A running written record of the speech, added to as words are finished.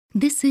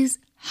This is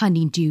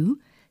Honeydew,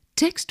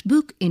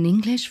 textbook in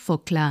English for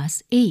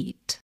Class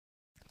 8.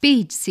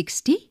 Page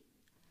 60.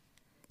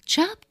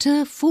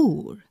 Chapter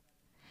 4.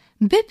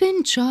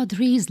 Bepin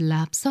Choudhury's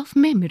Lapse of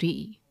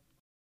Memory.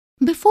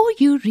 Before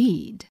you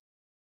read,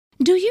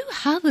 do you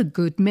have a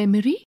good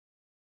memory?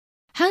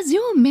 Has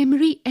your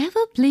memory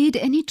ever played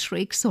any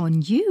tricks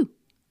on you?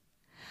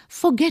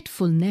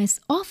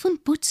 Forgetfulness often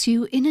puts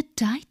you in a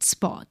tight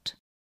spot.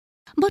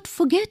 But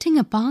forgetting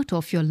a part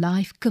of your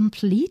life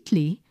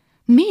completely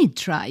may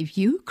drive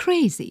you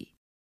crazy.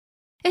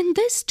 In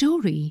this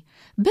story,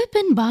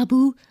 Bepin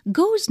Babu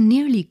goes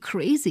nearly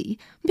crazy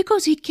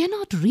because he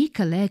cannot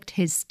recollect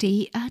his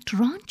stay at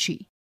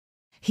Ranchi.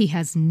 He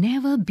has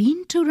never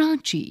been to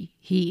Ranchi,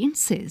 he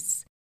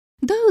insists,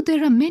 though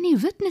there are many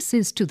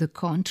witnesses to the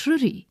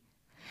contrary.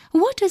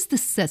 What is the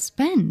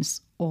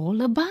suspense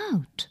all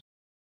about?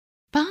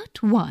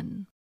 Part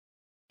 1.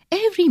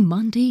 Every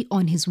Monday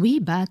on his way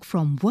back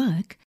from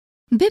work,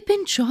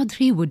 Bepin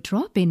Choudhury would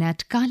drop in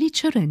at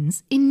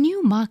Kalicharan's in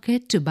New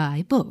Market to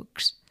buy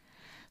books.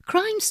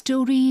 Crime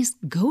stories,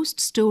 ghost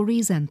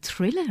stories and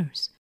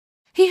thrillers.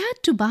 He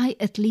had to buy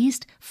at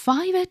least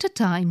 5 at a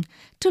time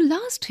to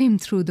last him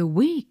through the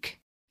week.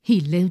 He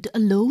lived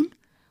alone,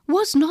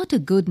 was not a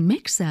good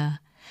mixer,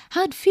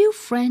 had few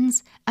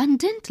friends and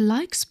didn't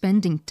like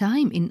spending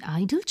time in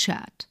idle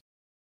chat.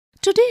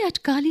 Today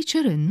at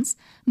Kalicharan's,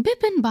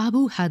 Bepin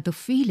Babu had the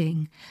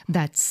feeling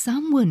that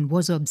someone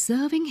was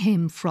observing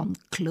him from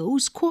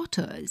close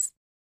quarters.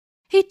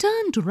 He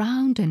turned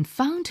round and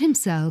found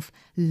himself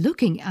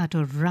looking at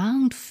a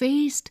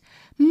round-faced,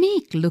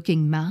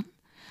 meek-looking man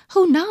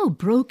who now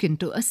broke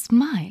into a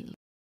smile.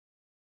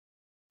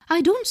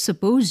 "I don't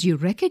suppose you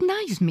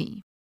recognize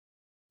me.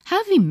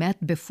 Have we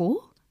met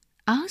before?"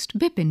 asked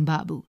Bepin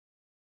Babu.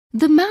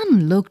 The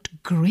man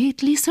looked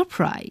greatly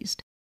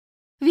surprised.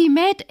 "We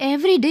met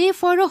every day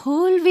for a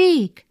whole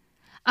week.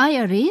 I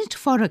arranged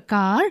for a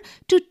car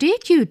to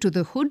take you to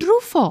the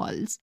Choudhury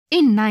Falls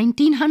in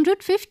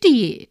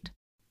 1958.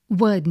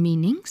 Word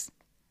meanings: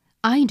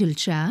 idle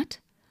chat,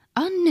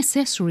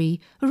 unnecessary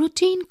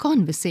routine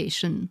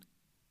conversation.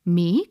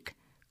 Meek,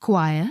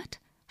 quiet,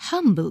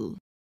 humble.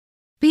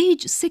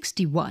 Page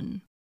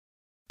 61.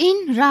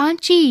 In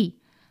Ranchi.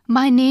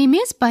 My name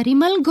is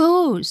Parimal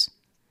Ghosh.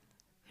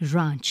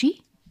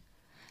 Ranchi?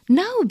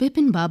 Now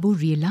Bepin Babu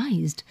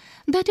realized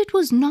that it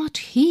was not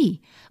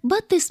he,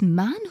 but this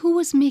man who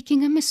was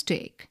making a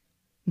mistake.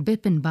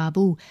 Bepin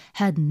Babu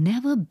had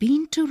never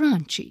been to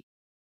Ranchi.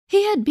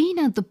 He had been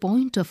at the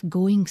point of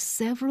going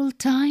several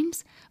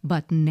times,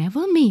 but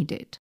never made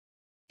it.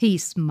 He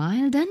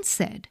smiled and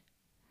said,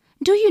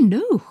 "Do you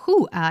know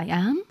who I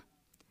am?"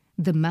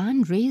 The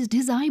man raised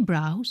his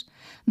eyebrows,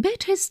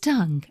 bit his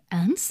tongue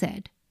and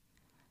said,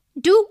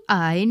 "Do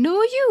I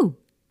know you?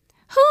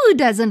 Who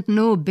doesn't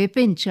know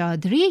Bepin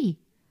Choudhury?"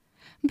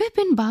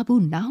 Bepin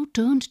Babu now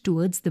turned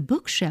towards the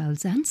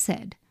bookshelves and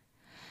said,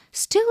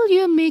 "Still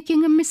you're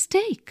making a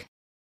mistake."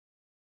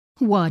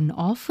 "One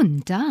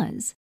often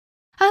does.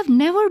 I've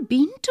never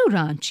been to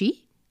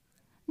Ranchi."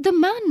 The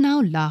man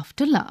now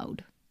laughed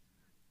aloud.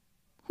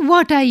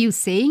 "What are you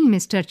saying,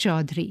 Mr.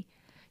 Choudhury?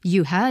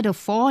 You had a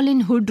fall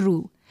in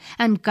Choudhury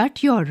and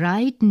cut your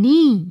right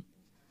knee.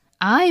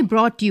 I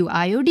brought you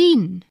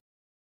iodine.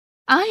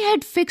 I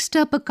had fixed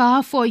up a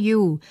car for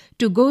you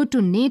to go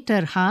to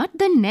Netarhat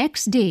the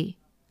next day.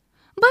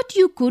 But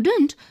you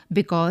couldn't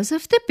because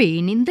of the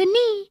pain in the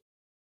knee.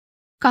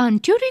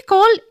 Can't you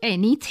recall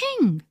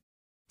anything?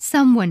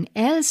 Someone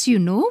else you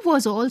know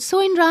was also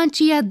in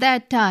Ranchi at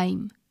that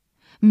time.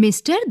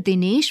 Mr.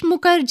 Dinesh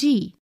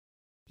Mukherjee.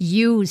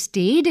 You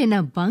stayed in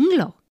a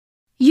bungalow.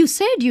 You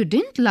said you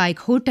didn't like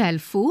hotel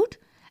food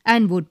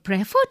and would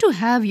prefer to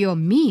have your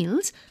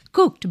meals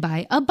cooked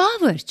by a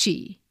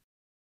bawarchi."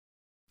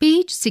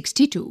 Page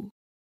 62.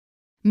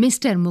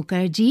 Mr.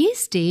 Mukherjee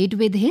stayed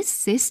with his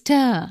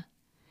sister.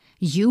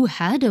 You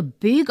had a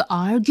big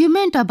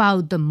argument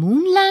about the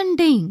moon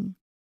landing.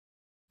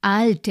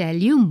 I'll tell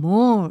you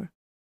more.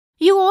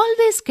 You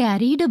always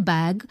carried a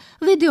bag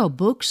with your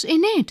books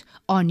in it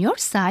on your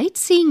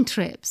sightseeing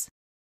trips.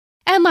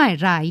 Am I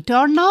right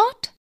or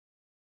not?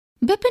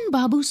 Bepin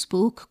Babu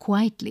spoke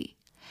quietly,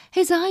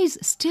 his eyes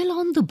still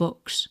on the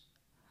books.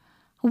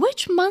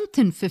 "Which month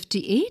in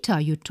 58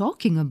 are you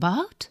talking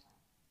about?"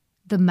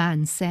 The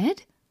man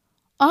said,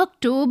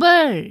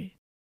 "October."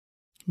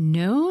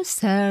 "No,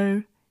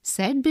 sir,"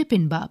 said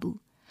Bepin Babu.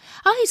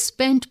 "I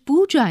spent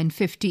puja in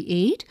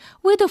 58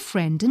 with a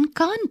friend in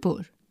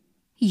Kanpur.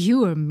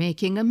 You are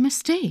making a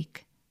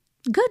mistake.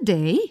 Good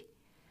day."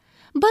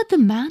 But the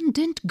man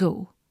didn't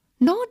go,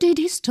 nor did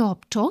he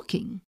stop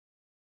talking.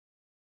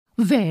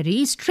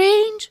 "Very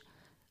strange.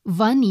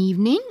 One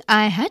evening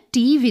I had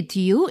tea with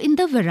you in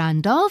the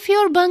veranda of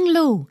your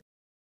bungalow.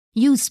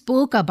 You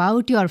spoke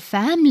about your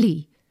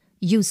family.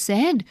 You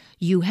said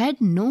you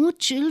had no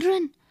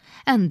children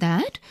and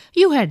that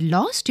you had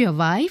lost your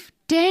wife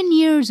 10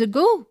 years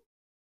ago.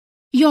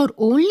 Your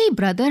only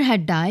brother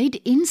had died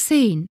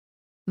insane,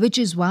 which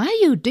is why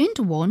you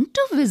didn't want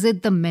to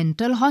visit the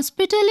mental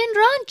hospital in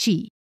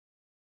Ranchi.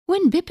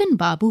 When Bipin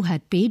Babu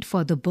had paid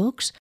for the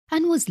books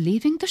and was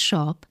leaving the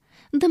shop,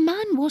 the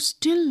man was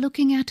still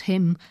looking at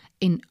him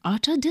in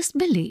utter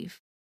disbelief.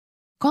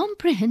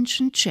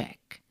 Comprehension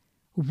check.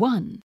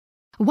 1.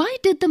 Why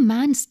did the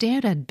man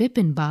stare at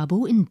Bipin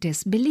Babu in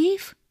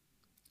disbelief?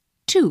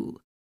 2.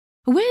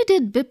 Where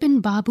did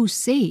Bipin Babu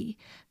say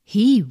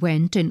he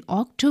went in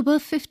October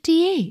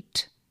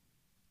 58?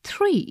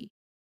 3.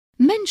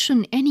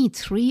 Mention any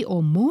 3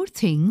 or more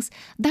things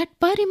that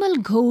Parimal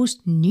Ghosh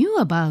knew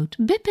about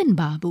Bipin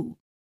Babu.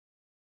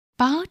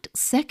 Part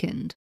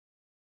 2nd.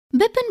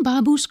 Bipin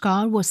Babu's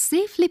car was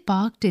safely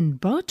parked in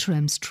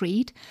Bertram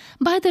Street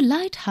by the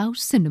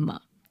Lighthouse Cinema.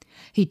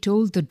 He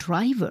told the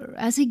driver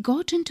as he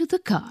got into the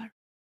car,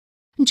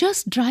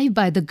 "Just drive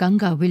by the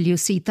Ganga, will you,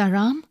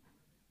 Sitaram?"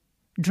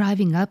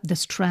 Driving up the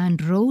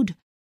Strand Road,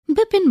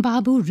 Bipin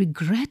Babu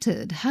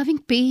regretted having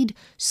paid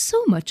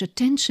so much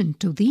attention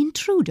to the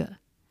intruder.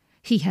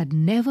 He had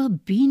never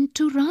been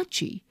to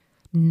Ranchi,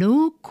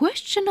 no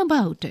question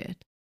about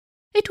it.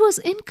 It was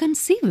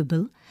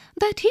inconceivable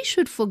that he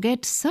should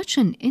forget such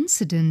an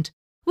incident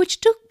which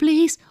took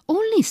place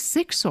only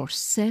 6 or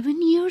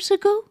 7 years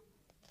ago.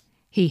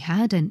 He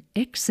had an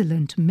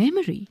excellent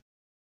memory,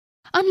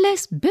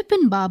 unless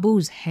Bipin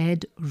Babu's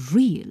head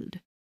reeled.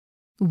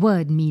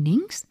 Word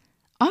meanings: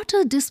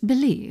 utter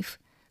disbelief,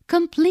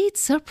 complete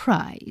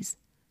surprise.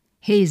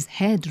 His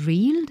head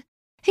reeled.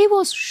 He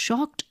was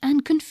shocked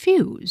and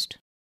confused.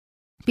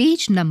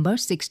 Page number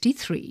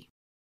 63.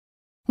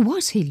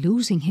 Was he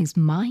losing his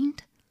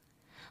mind?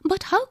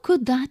 But how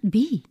could that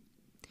be?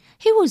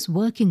 He was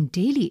working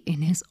daily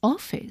in his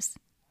office.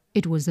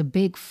 It was a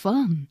big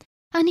firm,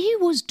 and he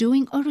was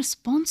doing a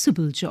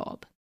responsible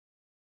job.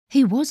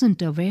 He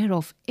wasn't aware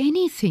of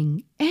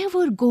anything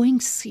ever going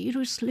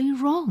seriously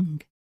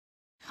wrong.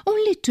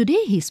 Only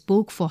today he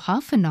spoke for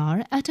half an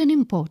hour at an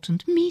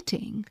important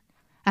meeting.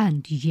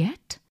 And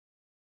yet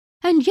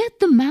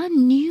the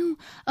man knew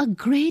a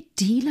great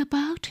deal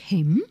about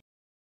him.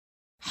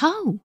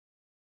 How?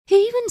 He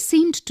even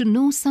seemed to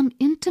know some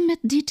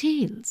intimate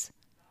details.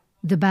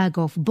 The bag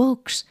of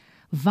books,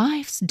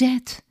 wife's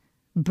death,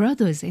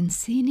 brother's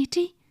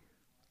insanity.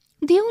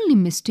 The only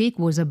mistake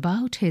was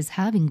about his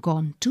having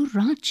gone to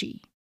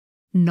Ranchi.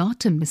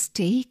 Not a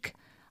mistake,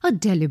 a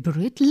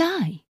deliberate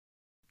lie.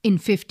 In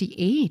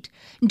 58,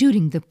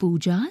 during the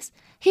pujas,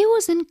 he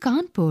was in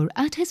Kanpur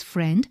at his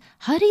friend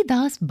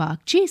Haridas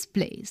Bagchi's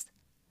place.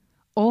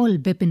 All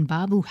Bipin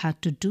Babu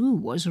had to do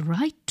was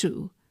write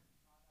to.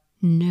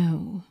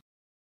 No,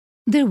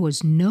 there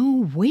was no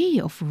way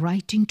of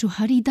writing to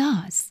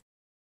Haridas.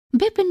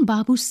 Bipin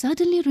Babu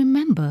suddenly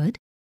remembered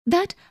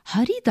that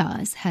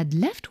Haridas had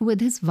left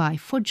with his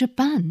wife for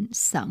Japan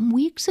some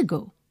weeks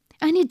ago,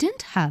 and he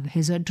didn't have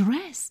his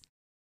address.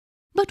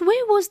 But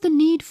where was the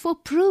need for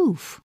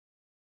proof?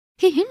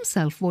 He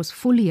himself was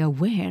fully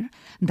aware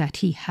that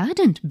he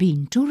hadn't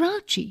been to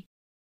Ranchi,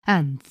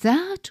 and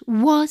that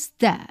was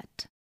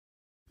that.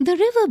 The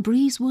river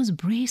breeze was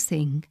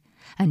bracing,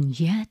 and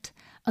yet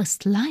a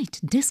slight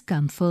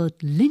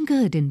discomfort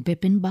lingered in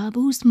Bipin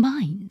Babu's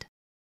mind.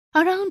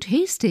 Around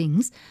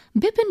Hastings,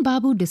 Bipin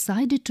Babu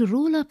decided to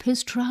roll up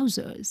his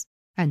trousers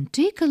and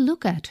take a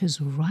look at his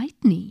right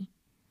knee.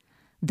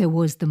 There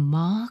was the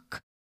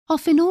mark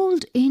of an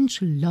old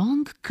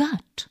inch-long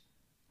cut.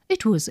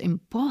 It was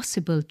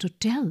impossible to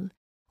tell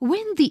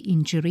when the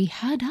injury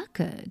had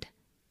occurred.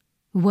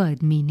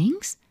 Word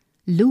meanings: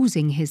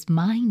 losing his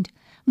mind,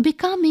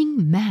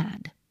 becoming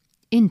mad,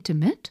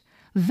 intimate,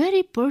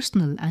 very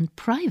personal and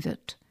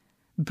private,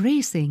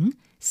 bracing,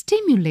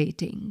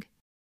 stimulating.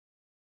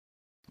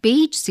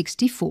 Page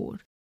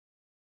 64.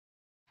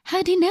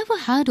 Had he never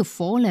had a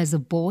fall as a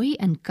boy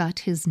and cut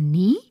his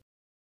knee?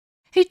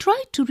 He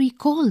tried to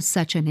recall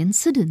such an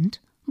incident,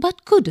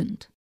 but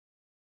couldn't.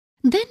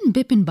 Then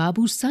Bipin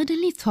Babu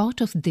suddenly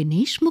thought of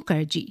Dinesh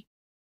Mukherjee.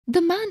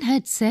 The man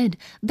had said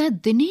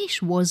that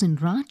Dinesh was in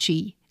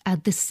Ranchi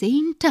at the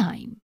same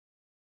time.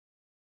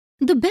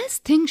 The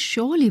best thing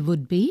surely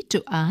would be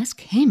to ask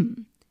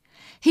him.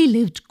 He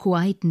lived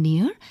quite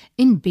near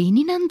in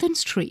Beninandan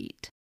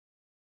Street.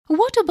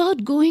 What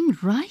about going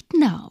right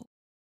now?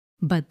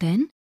 But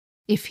then,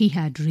 if he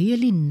had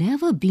really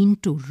never been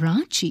to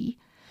Ranchi,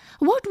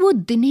 what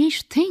would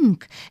Dinesh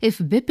think if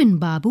Bipin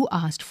Babu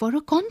asked for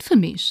a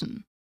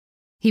confirmation?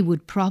 He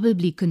would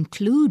probably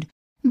conclude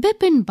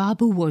Bipin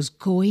Babu was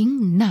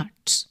going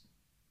nuts.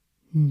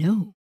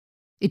 No,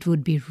 it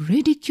would be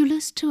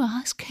ridiculous to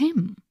ask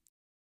him.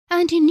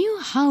 And he knew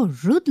how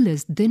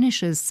ruthless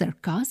Dinesh's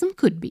sarcasm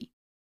could be.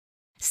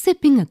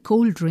 Sipping a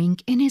cold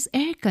drink in his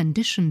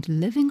air-conditioned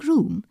living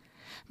room,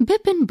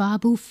 Bipin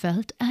Babu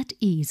felt at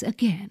ease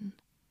again.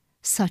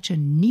 Such a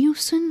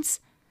nuisance.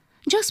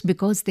 Just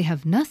because they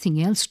have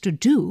nothing else to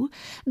do,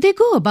 they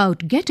go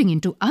about getting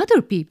into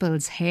other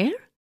people's hair.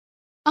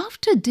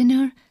 After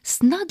dinner,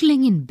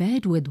 snuggling in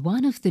bed with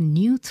one of the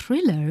new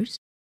thrillers,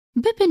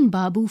 Bipin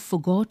Babu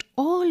forgot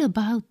all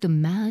about the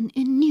man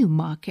in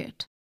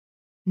Newmarket.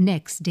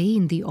 Next day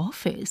in the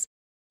office,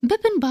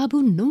 Bipin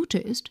Babu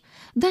noticed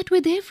that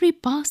with every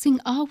passing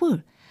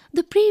hour,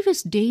 The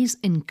previous day's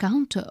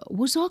encounter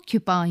was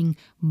occupying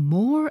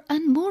more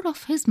and more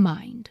of his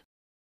mind.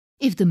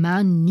 If the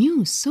man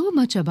knew so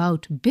much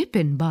about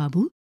Bepin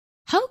Babu,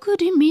 how could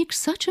he make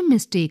such a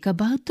mistake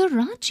about the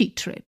Ranchi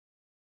trip?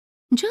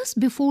 Just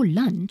before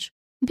lunch,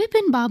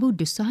 Bepin Babu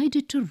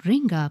decided to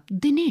ring up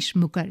Dinesh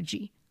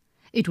Mukherjee.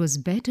 It was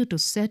better to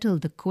settle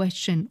the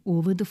question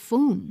over the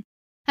phone.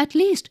 At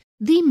least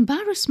the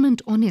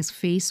embarrassment on his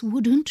face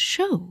wouldn't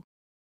show.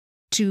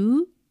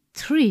 2,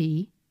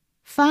 3,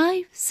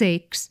 5,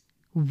 6,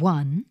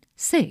 1,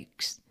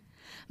 6.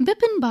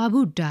 Bepin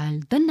Babu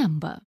dialed the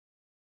number.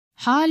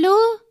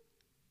 Hello?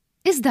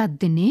 Is that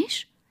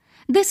Dinesh?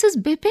 This is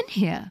Bepin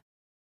here.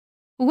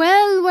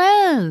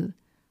 Well,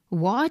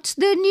 what's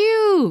the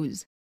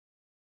news?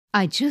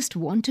 I just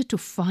wanted to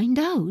find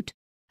out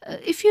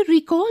if you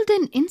recalled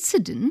an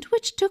incident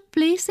which took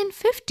place in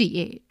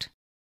 58.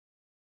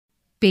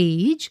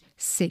 Page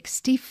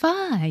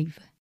 65.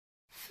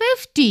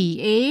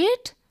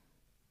 58?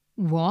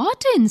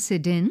 What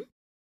incident?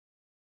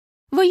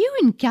 Were you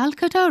in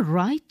Calcutta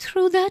right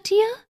through that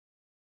year?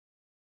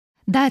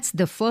 That's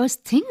the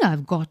first thing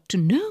I've got to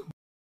know.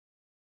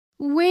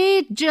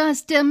 Wait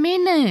just a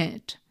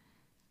minute.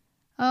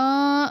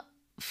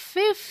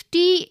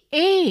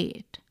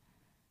 58.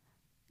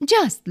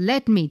 Just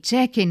let me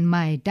check in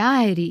my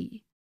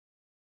diary.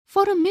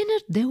 For a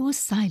minute there was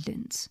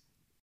silence.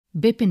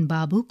 Bepin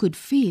Babu could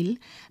feel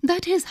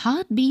that his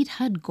heartbeat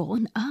had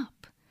gone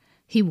up.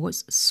 He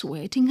was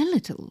sweating a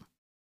little.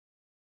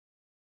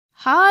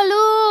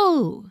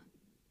 Hello?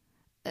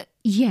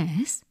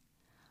 Yes?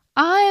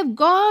 I've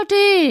got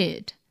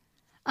it.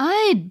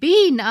 I'd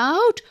been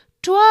out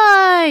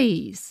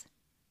twice.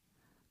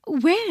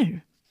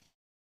 Where?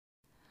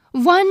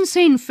 Once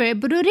in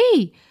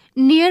February,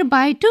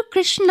 nearby to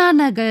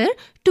Krishnanagar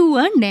to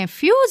a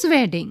nephew's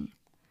wedding.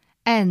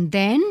 And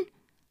then,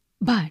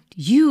 but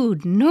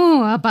you'd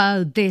know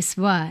about this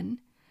one.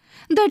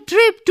 The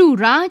trip to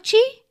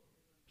Ranchi?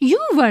 You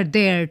were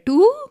there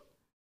too?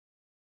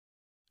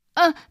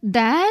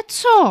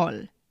 That's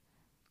all.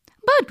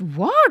 But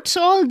what's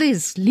all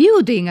this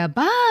sleuthing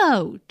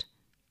about?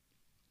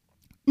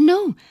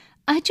 No,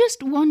 I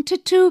just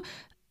wanted to...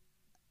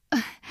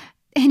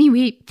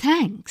 Anyway,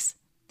 thanks.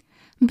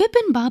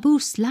 Bepin Babu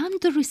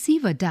slammed the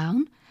receiver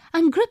down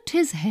and gripped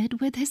his head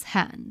with his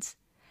hands.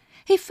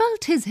 He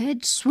felt his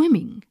head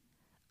swimming.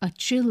 A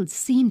chill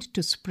seemed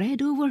to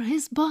spread over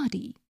his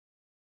body.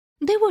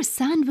 There were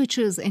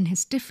sandwiches in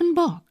his tiffin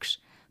box,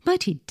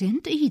 but he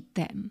didn't eat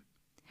them.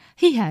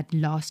 He had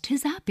lost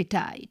his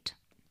appetite.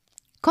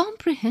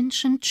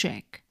 Comprehension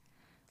check.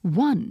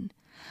 1.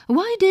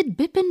 Why did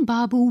Bepin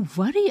Babu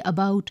worry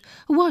about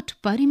what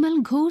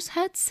Parimal Ghosh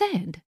had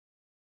said?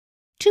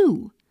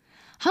 2.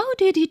 How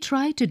did he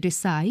try to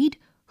decide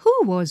who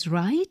was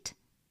right,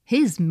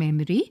 his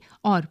memory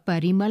or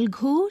Parimal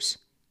Ghosh?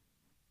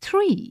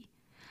 3.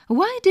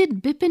 Why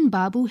did Bepin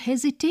Babu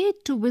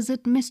hesitate to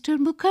visit Mr.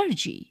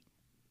 Mukherjee?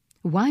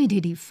 Why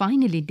did he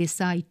finally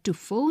decide to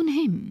phone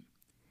him?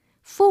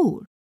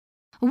 4.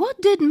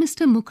 What did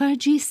Mr.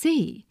 Mukherjee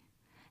say?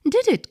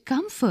 Did it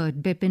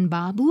comfort Bepin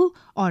Babu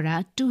or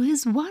add to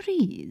his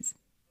worries?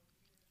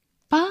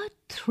 Part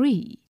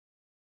 3.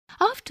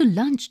 After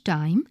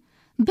lunchtime,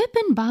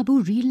 Bepin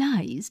Babu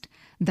realized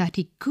that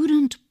he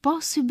couldn't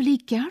possibly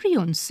carry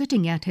on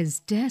sitting at his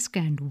desk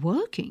and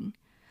working.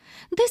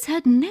 This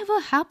had never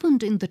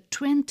happened in the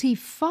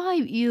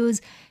 25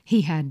 years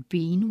he had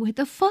been with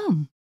the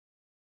firm.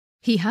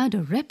 He had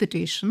a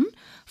reputation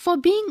for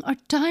being a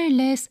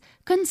tireless,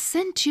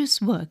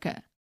 conscientious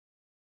worker.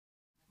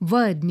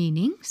 Word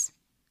meanings: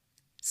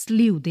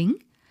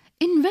 sleuthing,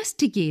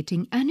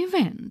 investigating an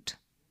event.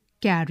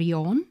 Carry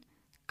on,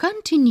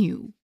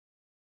 continue.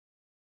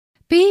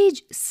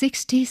 Page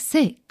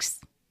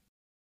 66.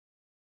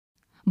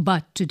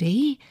 But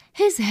today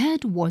his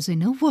head was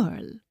in a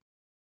whirl.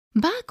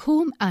 Back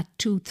home at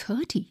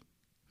 2:30,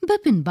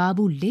 Bepin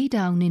Babu lay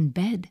down in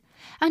bed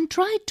and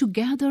tried to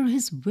gather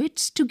his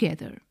wits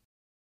together.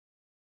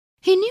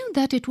 He knew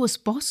that it was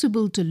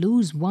possible to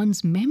lose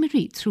one's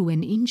memory through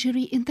an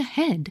injury in the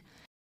head,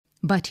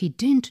 but he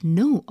didn't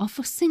know of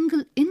a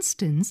single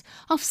instance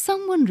of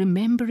someone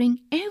remembering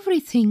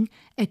everything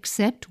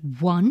except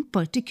one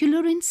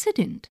particular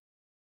incident,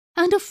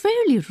 and a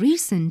fairly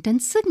recent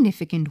and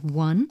significant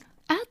one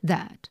at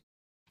that.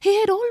 He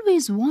had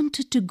always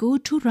wanted to go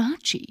to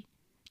Ranchi.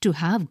 To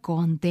have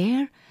gone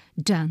there,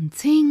 done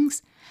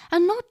things,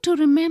 and not to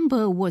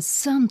remember was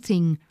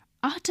something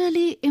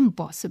utterly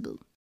impossible.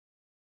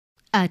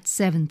 At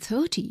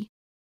 7:30,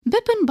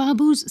 Bepin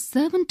Babu's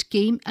servant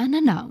came and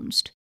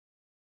announced,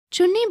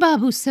 "Chunni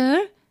Babu,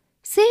 sir,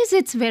 says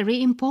it's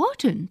very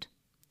important."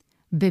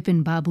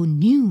 Bepin Babu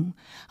knew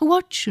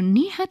what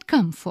Chunni had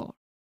come for.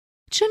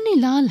 Chunni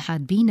Lal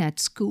had been at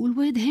school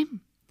with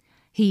him.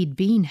 He'd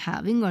been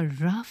having a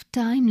rough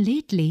time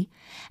lately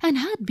and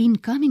had been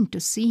coming to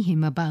see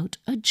him about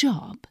a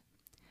job.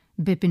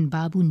 Bepin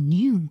Babu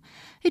knew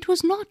it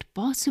was not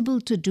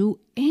possible to do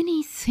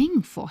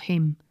anything for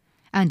him,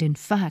 and in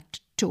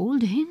fact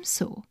told him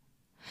so.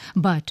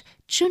 But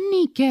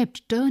Chunni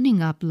kept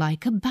turning up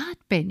like a bad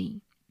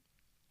penny.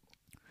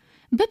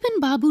 Bepin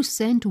Babu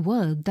sent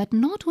word that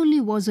not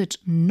only was it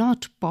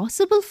not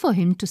possible for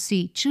him to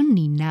see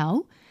Chunni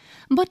now,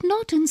 but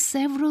not in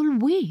several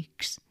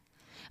weeks.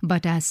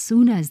 But as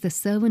soon as the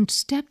servant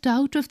stepped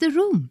out of the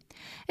room,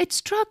 it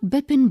struck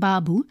Bepin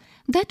Babu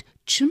that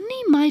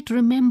Chunni might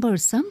remember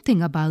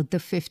something about the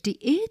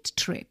 58th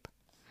trip.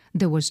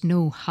 There was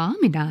no harm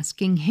in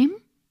asking him.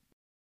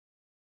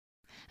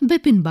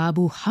 Bepin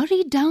Babu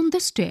hurried down the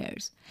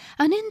stairs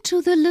and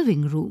into the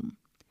living room.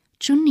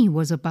 Chunni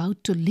was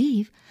about to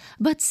leave,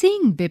 but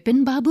seeing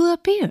Bepin Babu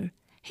appear,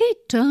 he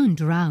turned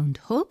round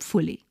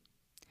hopefully.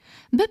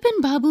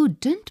 Bepin Babu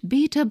didn't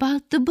beat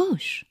about the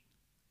bush.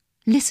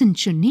 "Listen,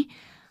 Chunni,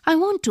 I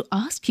want to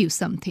ask you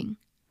something.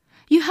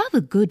 You have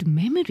a good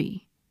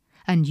memory,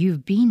 and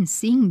you've been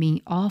seeing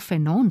me off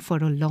and on for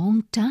a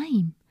long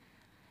time.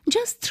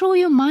 Just throw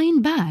your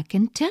mind back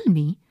and tell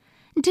me,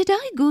 did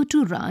I go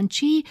to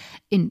Ranchi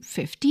in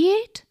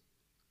 58?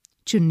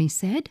 Chunni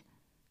said,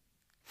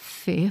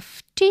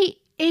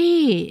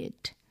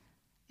 58.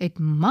 It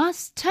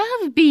must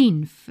have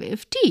been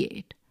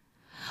 58.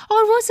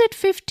 Or was it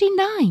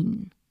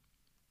 59?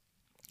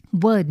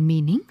 Word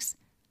meanings: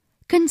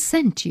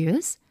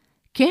 conscientious,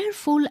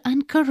 careful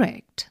and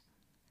correct.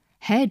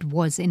 Head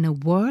was in a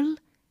whirl,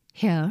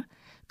 here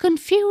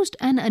confused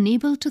and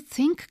unable to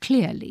think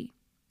clearly.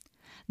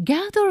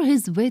 Gather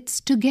his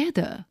wits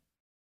together.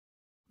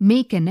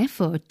 Make an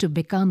effort to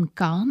become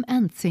calm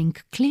and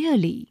think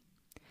clearly.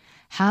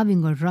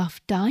 Having a rough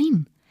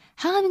time,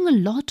 having a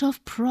lot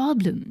of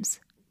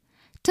problems.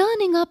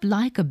 Turning up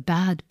like a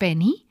bad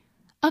penny,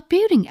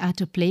 appearing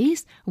at a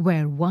place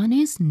where one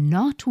is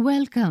not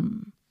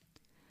welcome.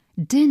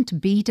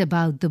 Didn't beat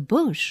about the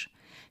bush,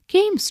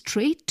 came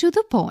straight to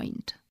the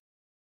point.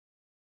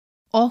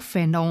 Off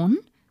and on,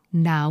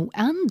 now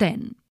and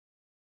then.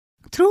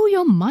 Throw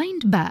your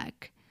mind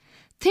back.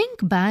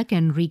 Think back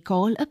and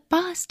recall a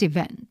past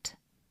event.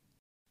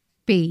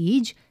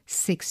 Page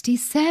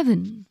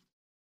 67.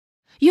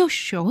 You're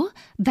sure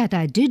that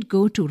I did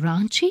go to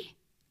Ranchi?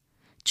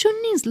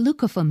 Chunni's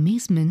look of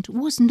amazement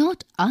was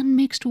not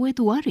unmixed with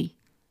worry.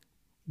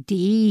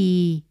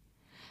 Dee,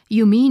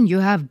 you mean you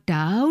have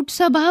doubts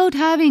about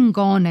having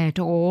gone at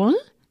all?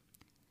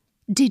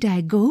 Did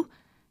I go?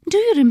 Do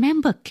you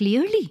remember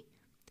clearly?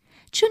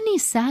 Chunni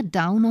sat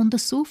down on the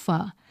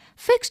sofa,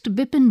 fixed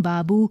Bepin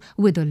Babu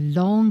with a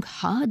long,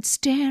 hard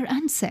stare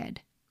and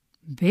said,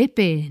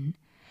 Bepin,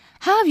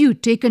 have you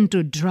taken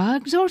to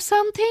drugs or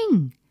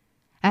something?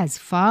 As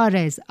far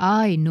as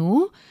I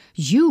know,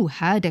 you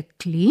had a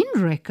clean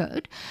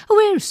record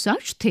where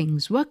such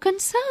things were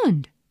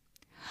concerned.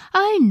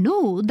 I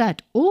know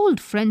that old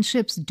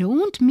friendships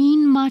don't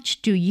mean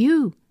much to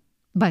you,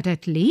 but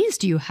at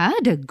least you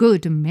had a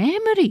good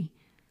memory.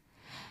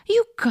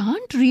 You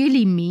can't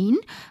really mean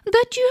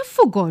that you have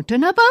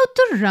forgotten about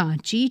the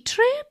Ranchi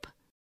trip?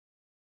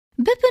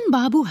 Bepin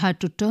Babu had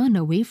to turn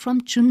away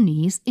from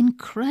Chunni's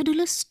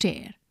incredulous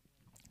stare.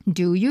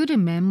 Do you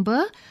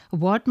remember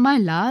what my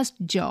last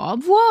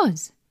job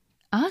was?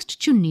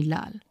 Asked Chunni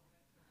Lal.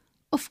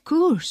 Of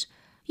course,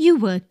 you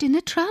worked in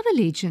a travel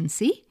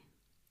agency.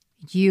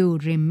 You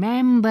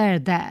remember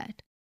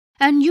that.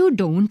 And you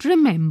don't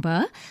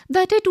remember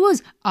that it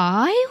was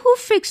I who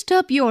fixed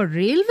up your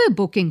railway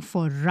booking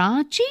for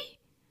Ranchi?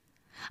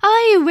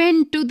 I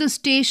went to the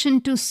station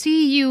to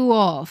see you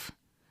off.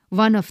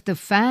 One of the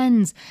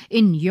fans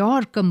in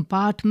your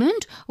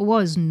compartment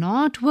was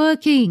not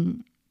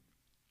working.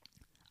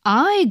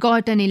 I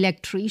got an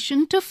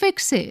electrician to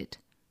fix it.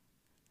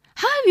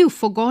 Have you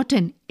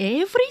forgotten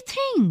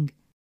everything?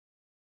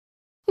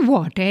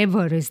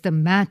 Whatever is the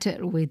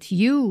matter with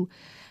you,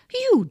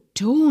 you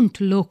don't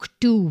look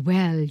too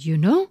well, you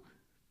know.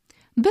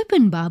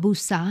 Bepin Babu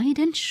sighed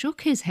and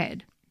shook his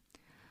head.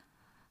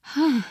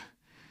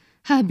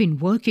 I've been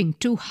working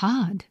too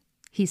hard,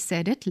 he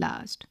said at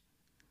last.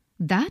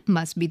 That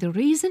must be the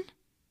reason.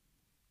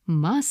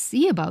 Must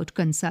see about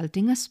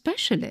consulting a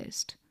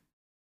specialist.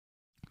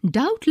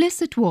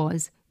 Doubtless it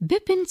was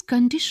Bepin's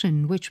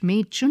condition which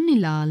made Chunni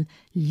Lal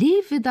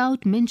leave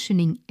without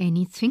mentioning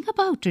anything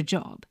about a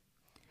job.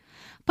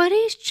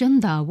 Paresh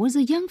Chanda was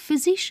a young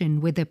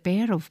physician with a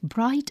pair of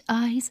bright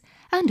eyes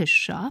and a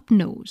sharp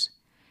nose.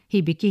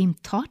 He became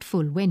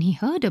thoughtful when he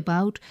heard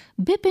about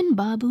Bepin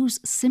Babu's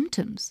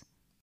symptoms.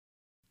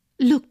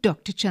 Look,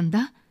 Dr.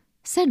 Chanda,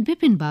 said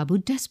Bepin Babu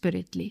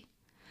desperately.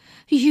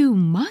 You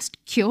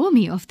must cure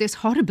me of this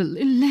horrible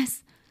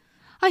illness.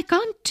 I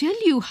can't tell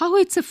you how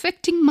it's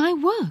affecting my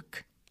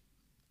work.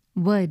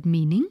 Word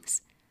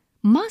meanings: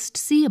 must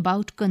see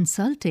about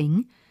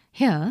consulting,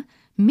 here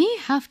may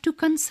have to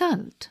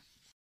consult.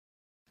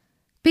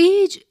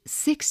 Page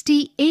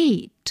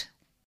 68.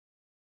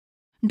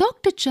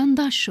 Dr.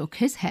 Chanda shook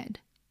his head.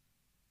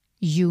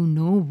 You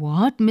know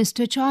what,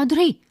 Mr.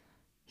 Choudhury,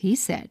 he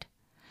said.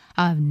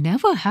 I've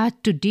never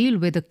had to deal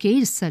with a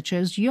case such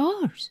as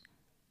yours.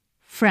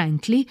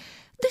 Frankly,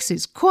 this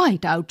is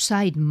quite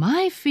outside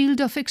my field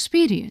of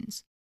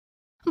experience.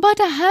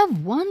 But I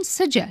have one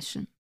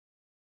suggestion.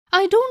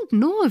 I don't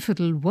know if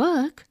it'll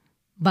work,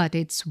 but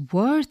it's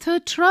worth a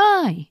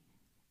try.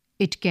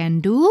 It can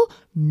do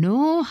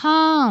no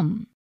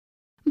harm."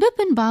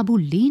 Bipin Babu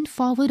leaned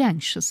forward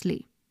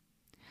anxiously.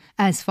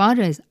 "As far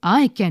as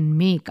I can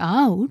make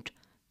out,"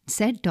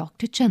 said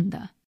Dr.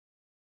 Chanda,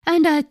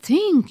 "and I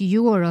think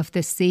you are of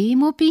the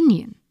same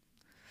opinion.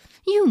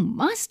 You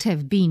must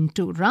have been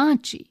to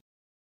Ranchi,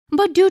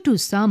 but due to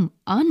some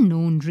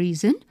unknown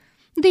reason,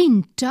 the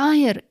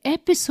entire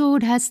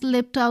episode has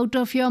slipped out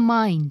of your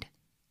mind.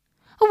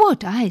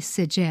 What I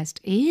suggest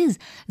is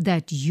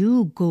that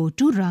you go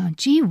to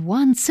Ranchi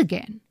once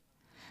again.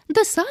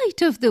 The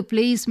sight of the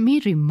place may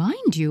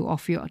remind you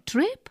of your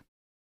trip.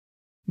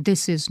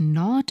 This is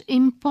not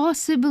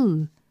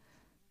impossible.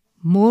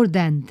 More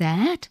than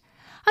that,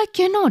 I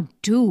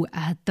cannot do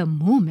at the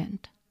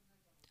moment.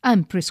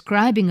 I'm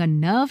prescribing a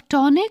nerve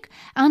tonic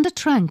and a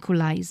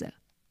tranquilizer.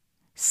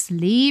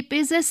 Sleep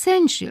is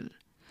essential,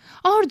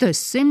 or the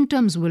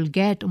symptoms will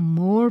get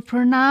more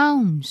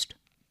pronounced."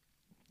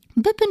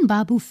 Bipin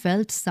Babu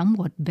felt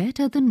somewhat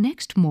better the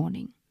next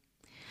morning.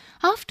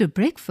 After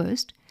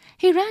breakfast,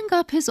 he rang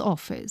up his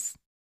office,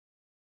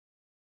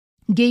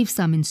 gave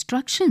some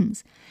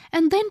instructions,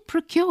 and then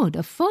procured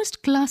a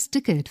first-class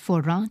ticket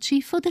for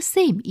Ranchi for the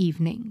same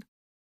evening.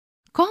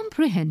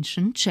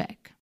 Comprehension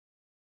check.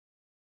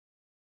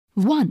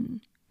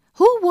 1.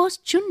 Who was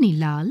Chunni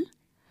Lal?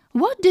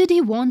 What did he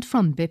want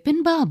from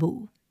Bipin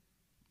Babu?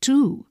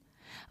 2.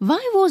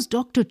 Why was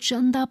Dr.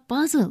 Chanda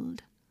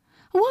puzzled?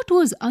 What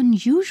was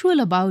unusual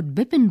about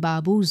Bipin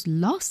Babu's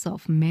loss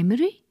of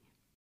memory?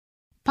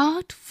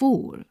 Part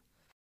 4.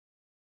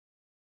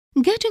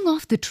 Getting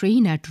off the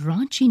train at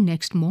Ranchi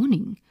next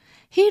morning,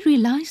 he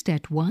realized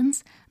at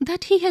once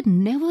that he had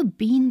never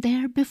been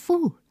there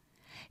before.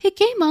 He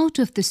came out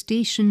of the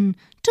station,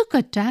 took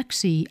a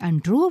taxi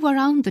and drove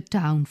around the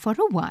town for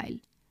a while.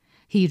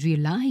 He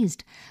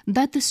realized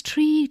that the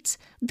streets,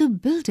 the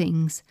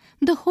buildings,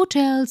 the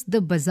hotels,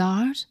 the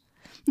bazaars,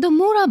 the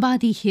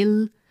Morabadi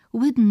hill,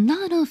 with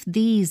none of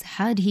these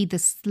had he the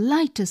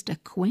slightest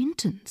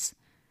acquaintance.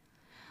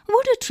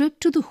 Would a trip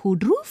to the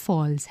Choudhury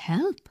Falls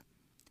help?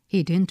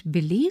 He didn't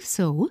believe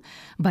so,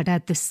 but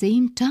at the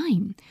same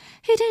time,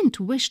 he didn't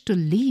wish to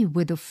leave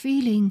with a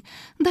feeling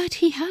that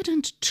he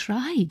hadn't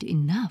tried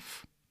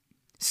enough.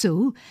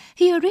 So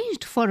he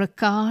arranged for a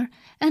car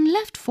and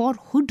left for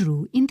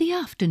Choudhury in the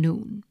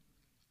afternoon.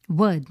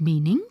 Word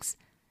meanings: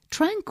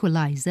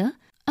 tranquilizer,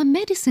 a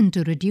medicine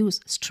to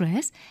reduce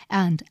stress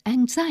and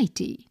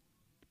anxiety.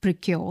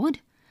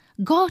 Procured,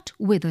 got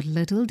with a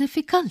little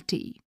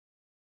difficulty.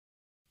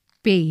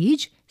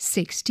 Page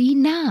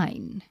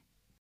 69.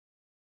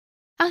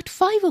 At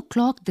 5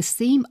 o'clock the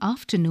same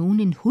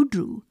afternoon in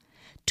Choudhury,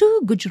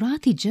 2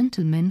 Gujarati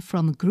gentlemen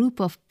from a group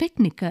of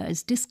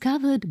picnickers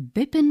discovered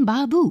Bipin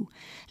Babu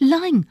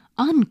lying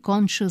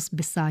unconscious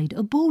beside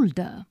a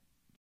boulder.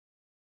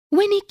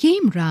 When he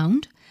came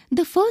round,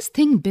 the first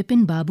thing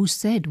Bipin Babu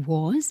said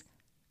was,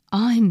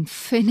 "I'm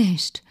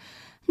finished.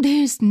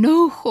 There's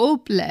no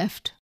hope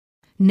left."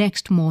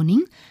 Next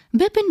morning,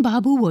 Bipin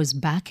Babu was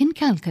back in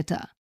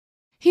Calcutta.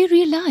 He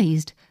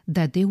realized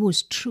that there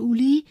was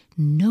truly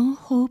no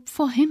hope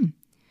for him.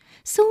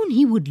 Soon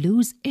he would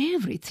lose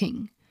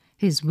everything: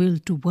 his will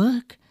to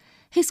work,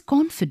 his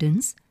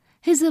confidence,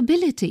 his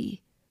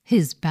ability,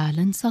 his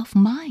balance of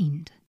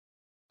mind.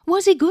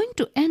 Was he going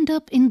to end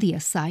up in the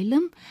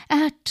asylum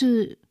at...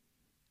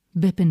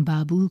 Bipin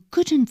Babu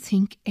couldn't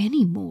think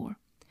any more.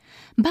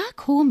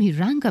 Back home he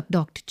rang up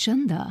Dr.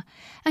 Chanda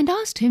and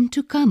asked him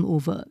to come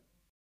over.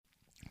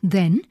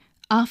 Then,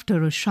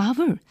 after a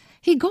shower,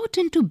 he got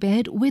into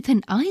bed with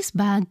an ice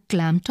bag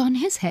clamped on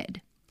his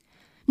head.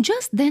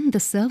 Just then the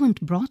servant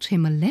brought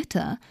him a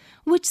letter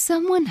which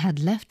someone had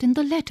left in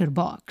the letter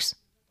box.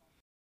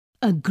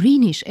 A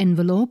greenish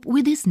envelope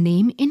with his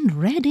name in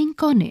red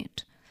ink on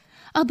it.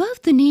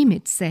 Above the name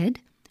it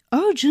said,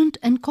 "Urgent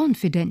and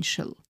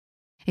confidential."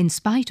 In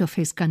spite of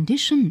his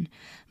condition,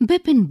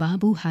 Bipin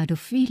Babu had a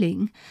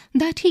feeling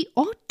that he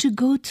ought to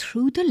go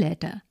through the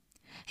letter.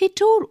 He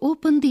tore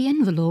open the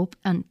envelope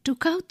and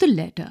took out the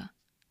letter.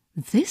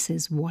 This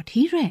is what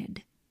he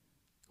read.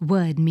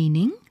 Word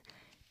meaning: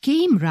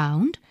 came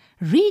round,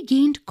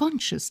 regained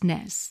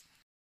consciousness.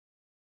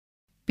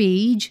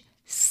 Page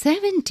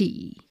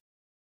 70.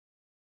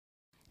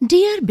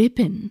 Dear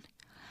Bipin,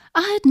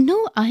 I had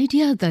no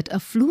idea that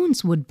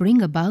affluence would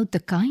bring about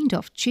the kind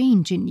of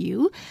change in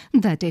you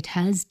that it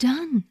has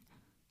done.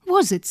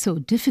 Was it so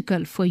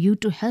difficult for you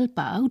to help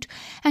out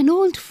an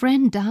old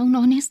friend down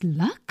on his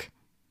luck?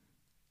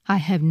 I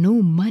have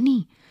no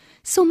money,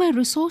 so my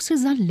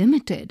resources are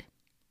limited.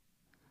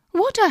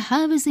 What I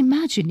have is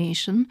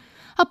imagination,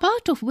 a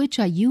part of which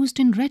I used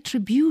in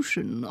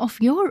retribution of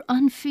your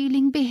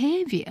unfeeling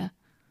behavior.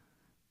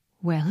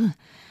 Well,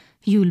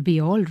 you'll be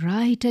all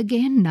right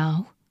again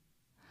now.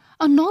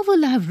 A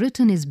novel I've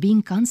written is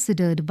being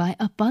considered by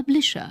a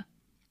publisher.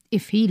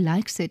 If he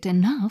likes it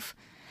enough,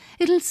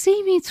 it'll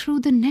see me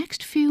through the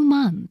next few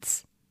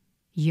months.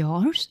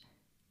 Yours,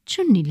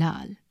 Chunni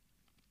Lal.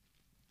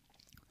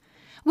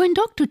 When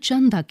Dr.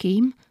 Chanda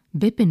came,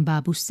 Bipin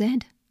Babu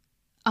said,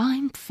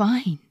 I'm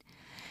fine.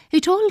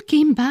 It all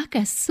came back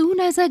as soon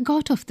as I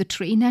got off the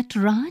train at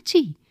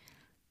Ranchi."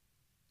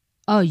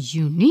 "A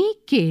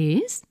unique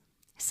case,"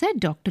 said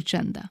Dr.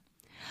 Chanda.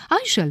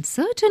 "I shall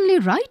certainly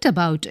write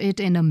about it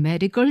in a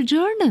medical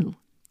journal."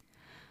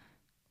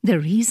 "The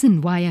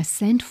reason why I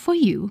sent for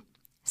you,"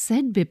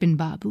 said Bipin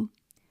Babu,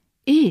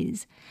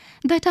 "is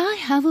that I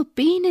have a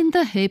pain in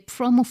the hip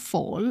from a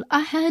fall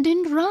I had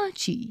in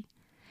Ranchi.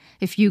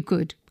 If you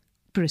could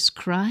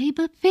prescribe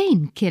a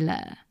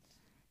painkiller."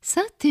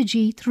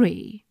 Satyajit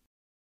Ray.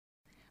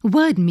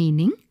 Word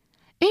meaning: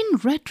 in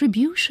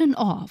retribution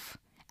of,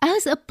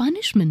 as a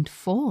punishment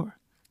for.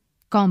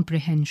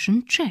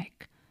 Comprehension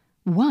check.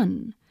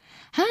 1.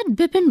 Had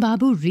Bipin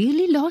Babu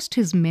really lost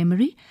his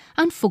memory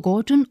and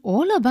forgotten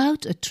all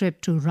about a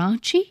trip to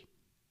Ranchi?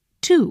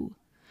 2.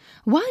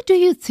 Why do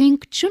you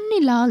think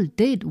Chunnilal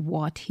did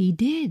what he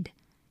did?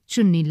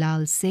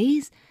 Chunnilal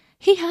says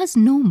he has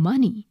no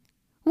money.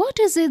 What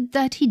is it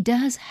that he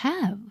does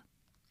have?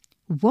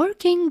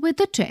 Working with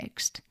the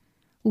text.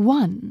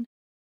 1.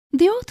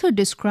 The author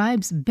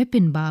describes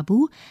Bipin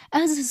Babu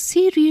as a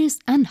serious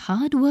and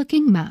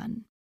hard-working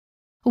man.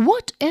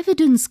 What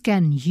evidence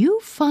can you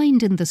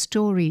find in the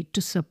story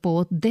to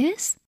support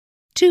this?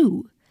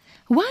 2.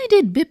 Why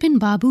did Bipin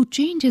Babu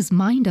change his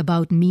mind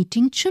about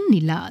meeting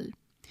Chunnilal?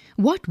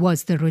 What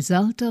was the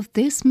result of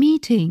this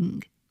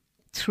meeting?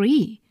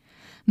 3.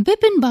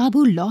 Bipin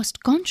Babu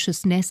lost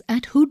consciousness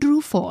at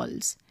Choudhury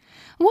Falls.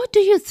 What do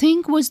you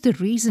think was the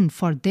reason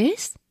for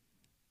this?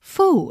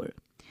 4.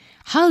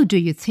 How do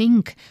you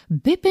think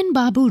Bipin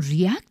Babu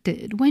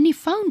reacted when he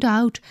found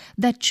out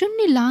that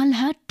Chunnilal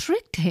had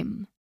tricked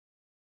him?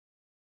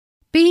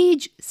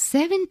 Page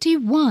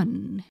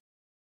 71.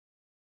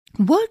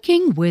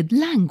 Working with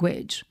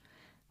language.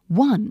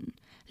 1.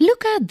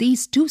 Look at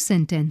these two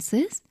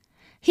sentences.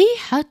 He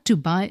had to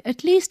buy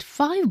at least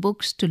 5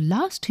 books to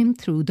last him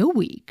through the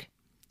week.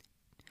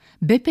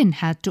 Bipin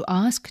had to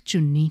ask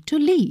Chunni to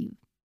leave.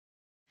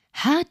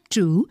 Had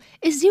to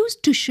is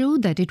used to show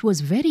that it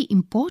was very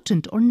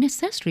important or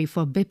necessary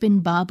for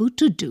Bipin Babu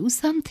to do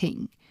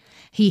something.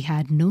 He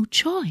had no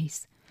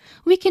choice.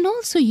 We can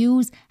also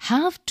use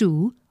have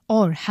to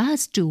or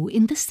has to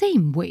in the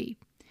same way.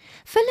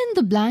 Fill in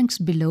the blanks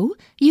below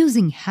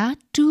using had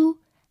to,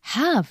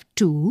 have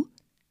to,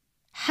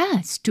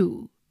 has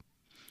to.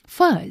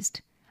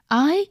 First,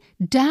 I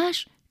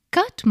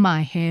cut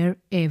my hair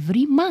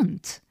every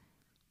month.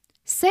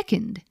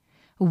 Second,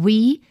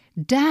 we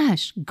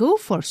go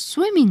for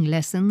swimming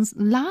lessons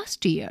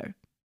last year.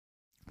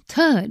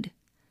 Third,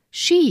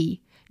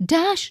 she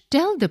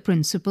tell the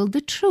principal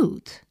the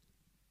truth.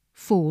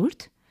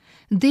 Fourth,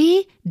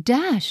 they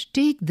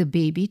take the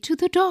baby to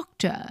the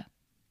doctor.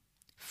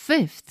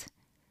 Fifth,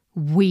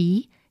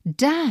 we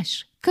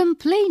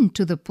complain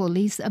to the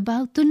police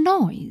about the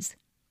noise.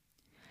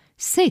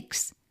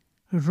 Sixth,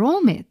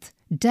 Romit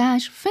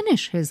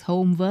finish his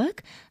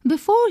homework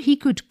before he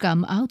could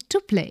come out to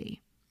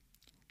play.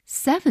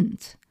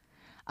 Seventh,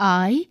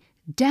 I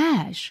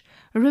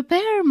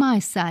repair my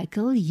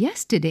cycle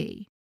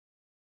yesterday.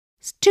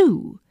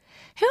 2.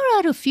 Here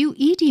are a few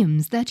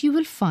idioms that you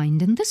will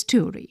find in the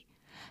story.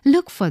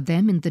 Look for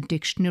them in the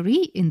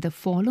dictionary in the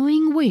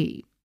following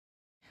way.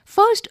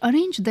 First,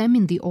 arrange them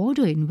in the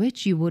order in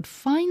which you would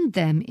find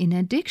them in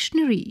a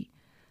dictionary.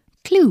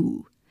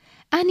 Clue.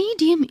 An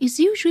idiom is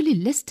usually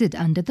listed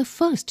under the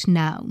first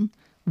noun,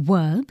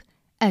 verb,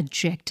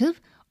 adjective,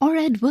 or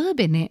adverb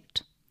in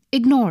it.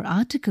 Ignore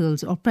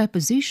articles or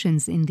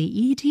prepositions in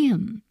the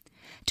idiom.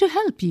 To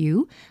help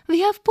you,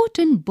 we have put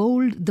in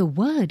bold the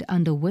word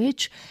under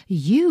which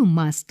you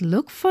must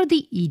look for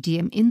the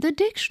idiom in the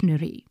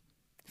dictionary.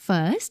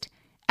 First,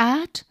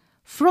 at,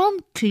 from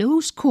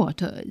close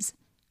quarters.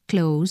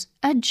 Close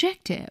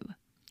adjective.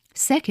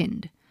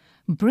 Second,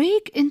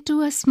 break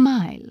into a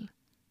smile.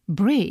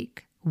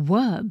 Break,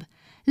 verb.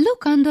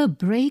 Look under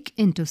break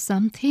into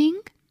something.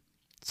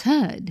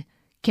 Third,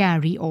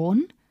 carry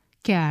on.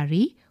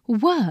 Carry,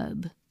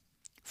 verb.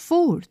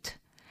 Fourth,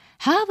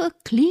 have a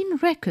clean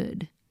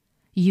record.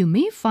 You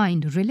may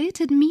find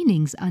related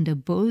meanings under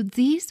both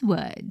these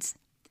words.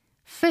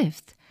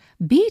 Fifth,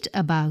 beat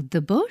about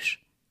the bush.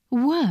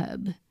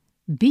 Verb,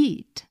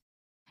 beat.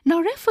 Now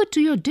refer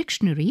to your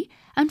dictionary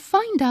and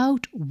find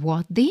out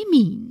what they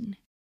mean.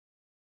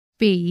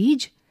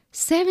 Page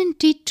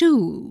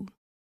 72.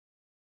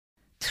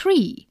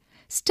 3.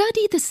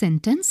 Study the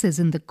sentences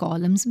in the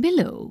columns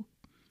below.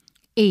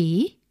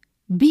 A,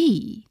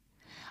 B.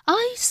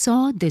 I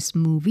saw this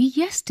movie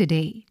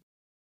yesterday.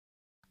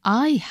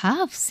 I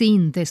have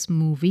seen this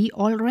movie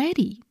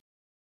already.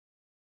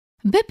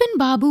 Bipin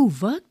Babu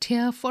worked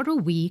here for a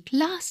week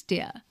last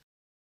year.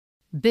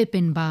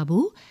 Bipin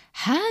Babu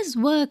has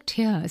worked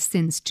here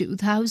since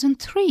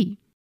 2003.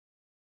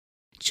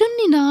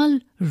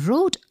 Chunnilal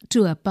wrote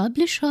to a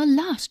publisher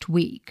last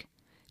week.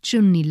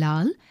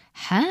 Chunnilal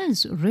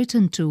has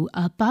written to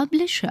a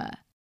publisher.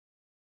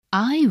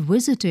 I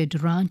visited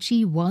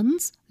Ranchi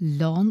once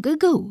long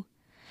ago.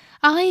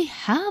 I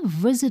have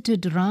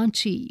visited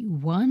Ranchi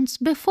once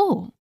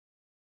before.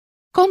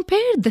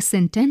 Compare the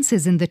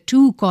sentences in the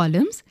two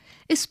columns.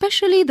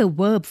 especially the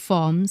verb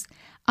forms,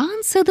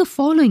 answer the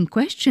following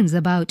questions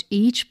about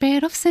each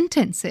pair of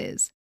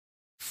sentences.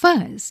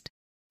 First,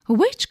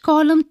 which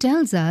column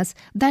tells us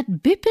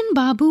that Bipin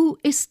Babu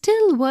is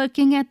still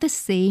working at the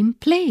same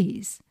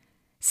place?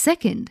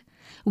 Second,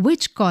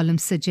 which column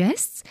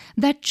suggests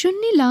that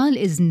Chunni Lal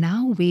is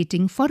now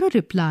waiting for a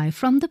reply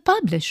from the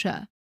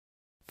publisher?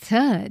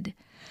 Third,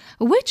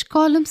 which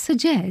column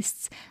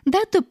suggests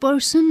that the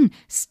person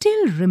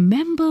still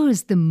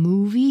remembers the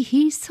movie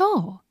he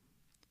saw?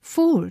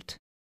 Fourth,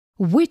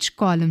 which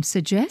column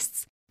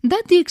suggests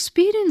that the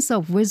experience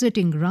of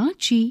visiting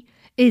Ranchi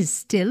is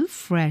still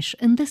fresh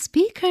in the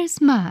speaker's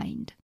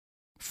mind?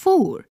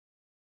 4.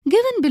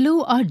 Given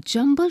below are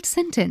jumbled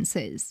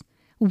sentences.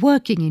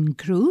 Working in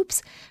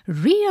groups,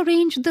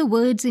 rearrange the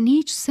words in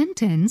each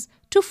sentence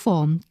to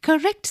form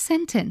correct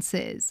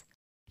sentences.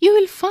 You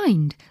will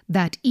find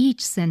that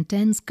each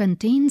sentence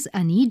contains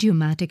an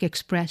idiomatic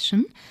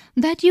expression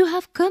that you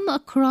have come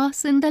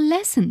across in the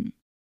lesson.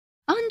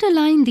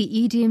 Underline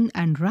the idiom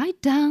and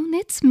write down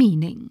its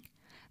meaning.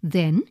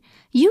 Then,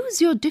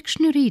 use your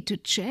dictionary to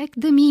check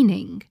the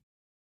meaning.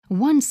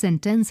 One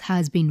sentence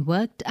has been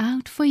worked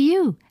out for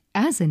you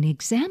as an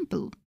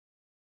example.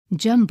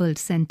 Jumbled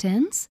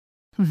sentence: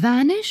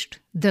 vanished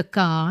the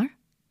car,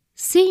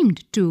 seemed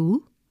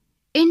to,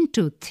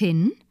 into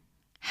thin,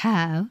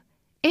 have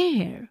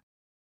air.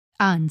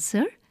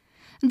 Answer: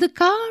 the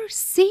car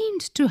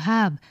seemed to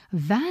have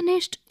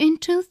vanished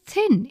into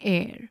thin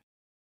air.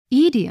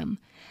 Idiom: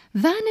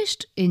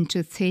 vanished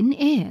into thin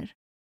air.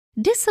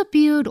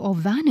 Disappeared or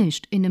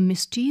vanished in a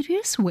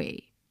mysterious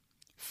way.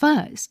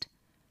 First,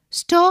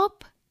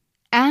 stop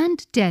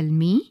and tell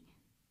me,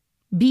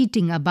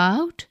 beating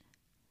about,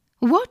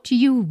 what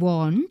you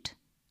want,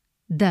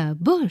 the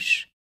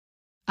bush.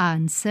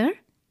 Answer: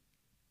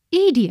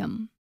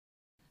 idiom.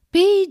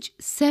 Page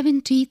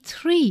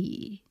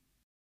 73.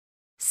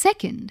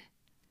 Second,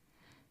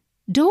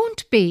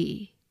 don't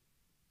pay.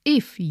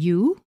 If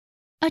you,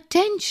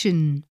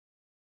 attention.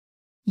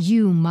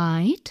 You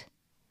might,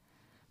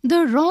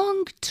 the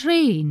wrong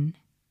train.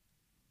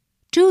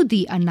 To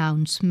the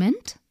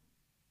announcement,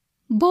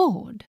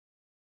 board.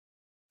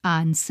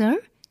 Answer: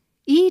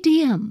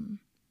 idiom.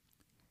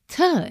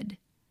 Third,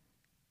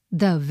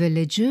 the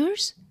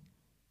villagers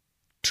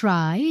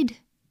tried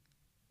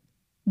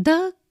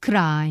the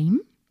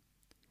crime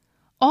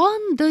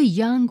on the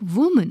young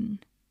woman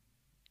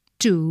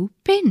to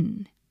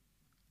pin.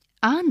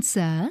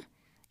 Answer: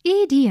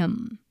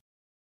 idiom.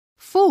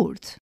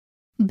 Fourth,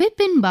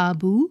 Bipin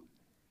Babu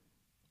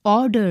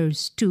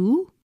orders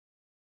to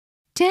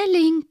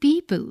telling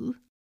people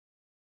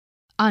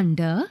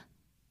under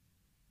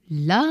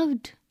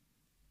loved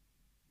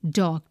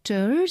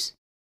doctors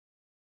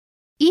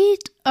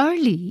eat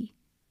early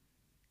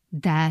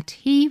that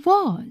he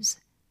was.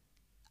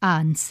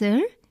 Answer: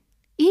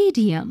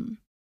 idiom.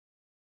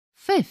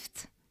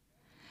 Fifth,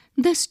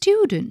 the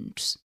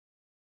students,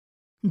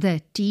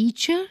 the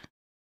teacher,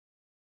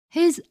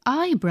 his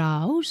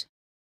eyebrows,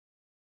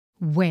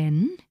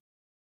 when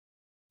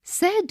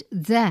said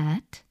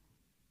that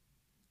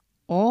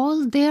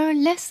all their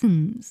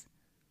lessons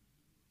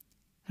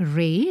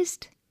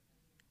raised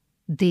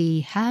they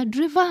had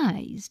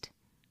revised.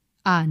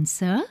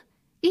 Answer: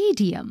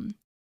 idiom.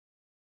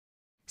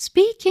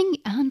 Speaking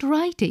and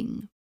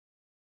writing.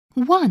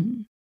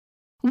 1.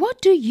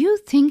 What do you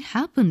think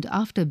happened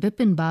after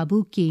Bipin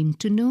Babu came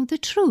to know the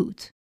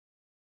truth?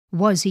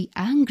 Was he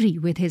angry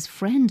with his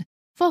friend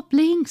for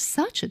playing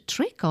such a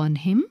trick on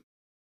him?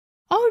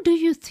 Or do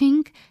you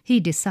think he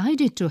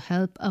decided to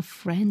help a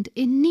friend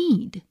in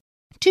need?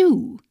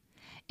 2.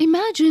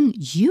 Imagine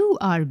you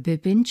are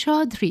Bepin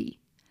Choudhury.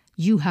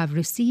 You have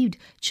received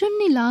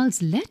Chunni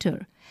Lal's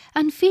letter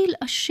and feel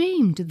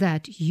ashamed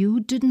that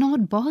you did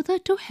not bother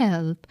to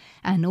help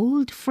an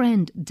old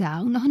friend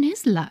down on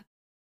his luck.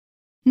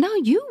 Now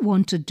you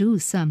want to do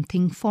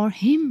something for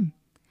him.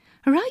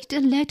 Write a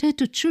letter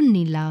to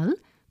Chunni Lal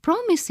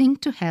promising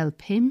to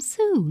help him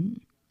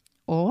soon.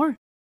 Or,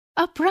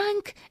 a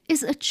prank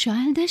is a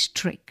childish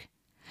trick.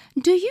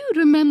 Do you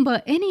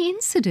remember any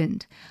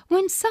incident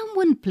when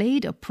someone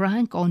played a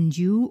prank on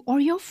you or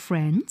your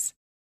friends?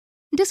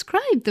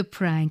 Describe the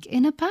prank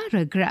in a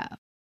paragraph.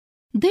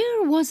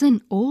 There was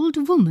an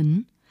old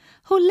woman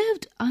who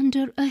lived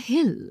under a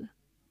hill,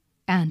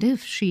 and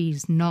if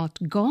she's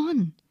not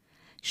gone,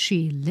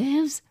 she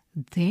lives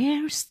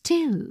there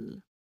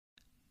still.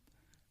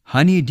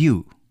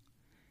 Honeydew.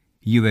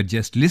 You were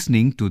just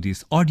listening to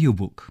this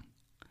audiobook.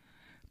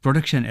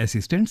 Production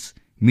assistants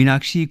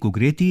Meenakshi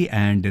Kugreti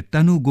and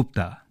Tanu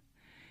Gupta.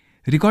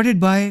 Recorded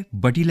by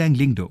Batilang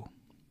Lingdo.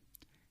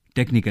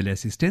 Technical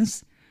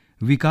assistants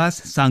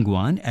Vikas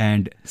Sangwan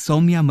and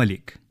Soumya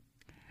Malik.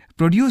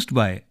 Produced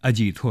by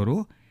Ajit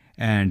Horo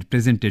and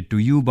presented to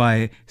you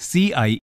by CI